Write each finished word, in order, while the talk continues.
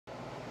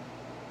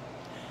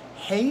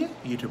Hey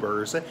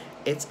YouTubers,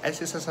 it's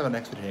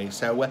SSS7X today.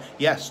 So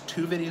yes,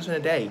 2 videos in a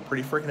day,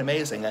 pretty freaking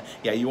amazing.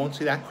 Yeah, you won't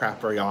see that crap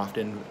very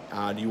often.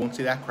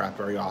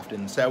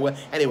 So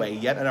anyway,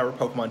 yet another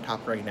Pokemon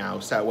topic right now.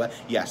 So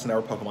yes,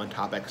 another Pokemon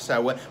topic.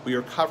 So we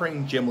are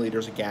covering gym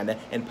leaders again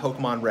in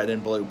Pokemon Red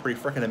and Blue, pretty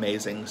freaking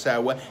amazing.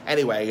 So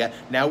anyway,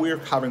 now we are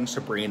covering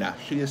Sabrina.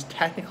 She is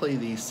technically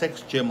the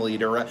 6th gym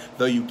leader,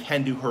 though you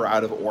can do her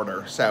out of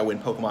order. So in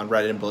Pokemon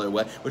Red and Blue,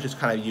 which is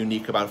kind of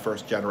unique about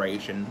first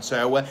generation.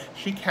 So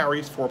she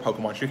carries 4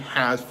 Pokemon. She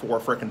has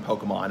 4 frickin'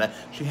 Pokemon.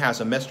 She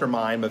has a Mr.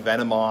 Mime, a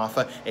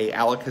Venomoth, a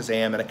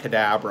Alakazam, and a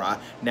Kadabra.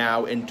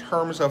 Now, in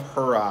terms of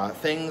her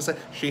things,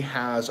 she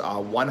has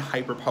 1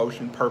 Hyper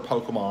Potion per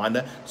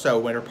Pokemon. So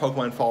when her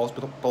Pokemon falls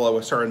below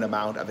a certain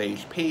amount of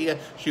HP,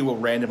 she will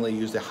randomly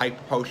use the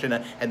Hyper Potion,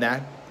 and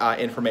that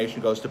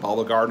information goes to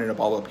Bulba Garden and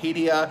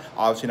Bulbapedia,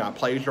 obviously not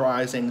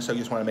plagiarizing, so you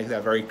just want to make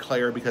that very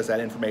clear because that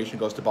information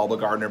goes to Bulba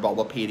Garden or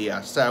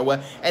Bulbapedia.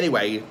 So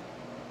anyway,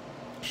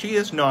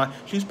 she's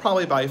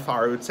probably by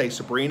far, I would say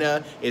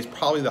Sabrina is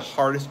probably the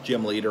hardest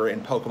gym leader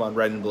in Pokemon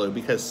Red and Blue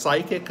because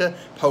psychic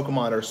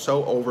Pokemon are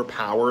so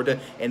overpowered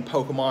in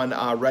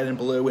Pokemon Red and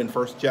Blue in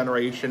first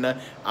generation.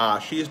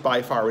 She is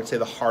by far, I would say,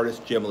 the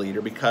hardest gym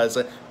leader because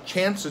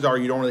chances are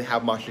you don't really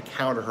have much to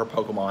counter her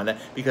Pokemon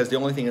because the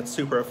only thing that's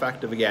super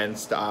effective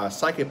against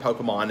psychic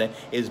Pokemon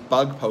is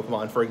bug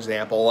Pokemon, for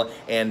example,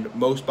 and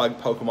most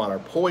bug Pokemon are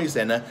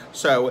poison.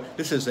 So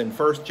this is in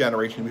first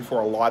generation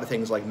before a lot of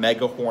things like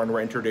Megahorn were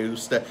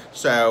introduced.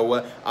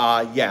 So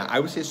yeah,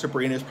 I would say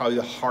Sabrina is probably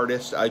the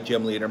hardest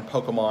gym leader in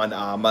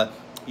Pokemon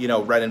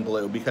Red and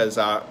Blue because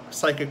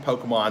psychic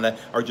Pokemon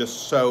are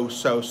just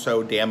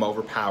so damn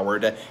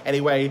overpowered.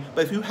 Anyway,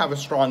 but if you have a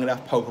strong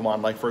enough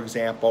Pokemon, like for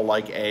example,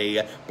 like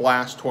a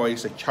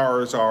Blastoise, a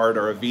Charizard,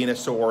 or a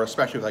Venusaur,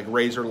 especially with like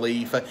Razor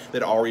Leaf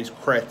that always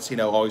crits,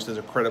 always does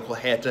a critical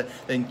hit,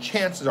 then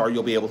chances are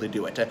you'll be able to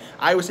do it.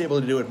 I was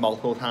able to do it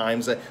multiple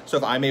times, so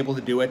if I'm able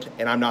to do it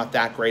and I'm not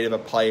that great of a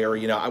player,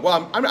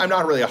 well, I'm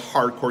not really a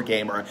hardcore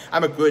gamer.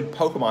 I'm a good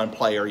Pokemon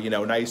player,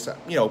 nice,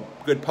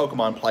 good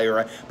Pokemon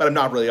player, but I'm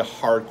not really a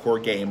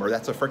hardcore gamer.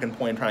 That's the freaking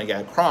point I'm trying to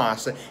get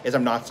across, is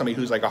I'm not somebody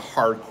who's like a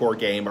hardcore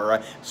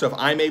gamer. So if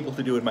I'm able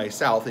to do it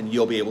myself, then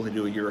you'll be able to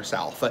do it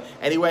yourself.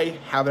 Anyway,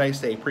 have a nice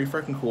day. Pretty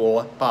freaking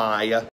cool. Bye.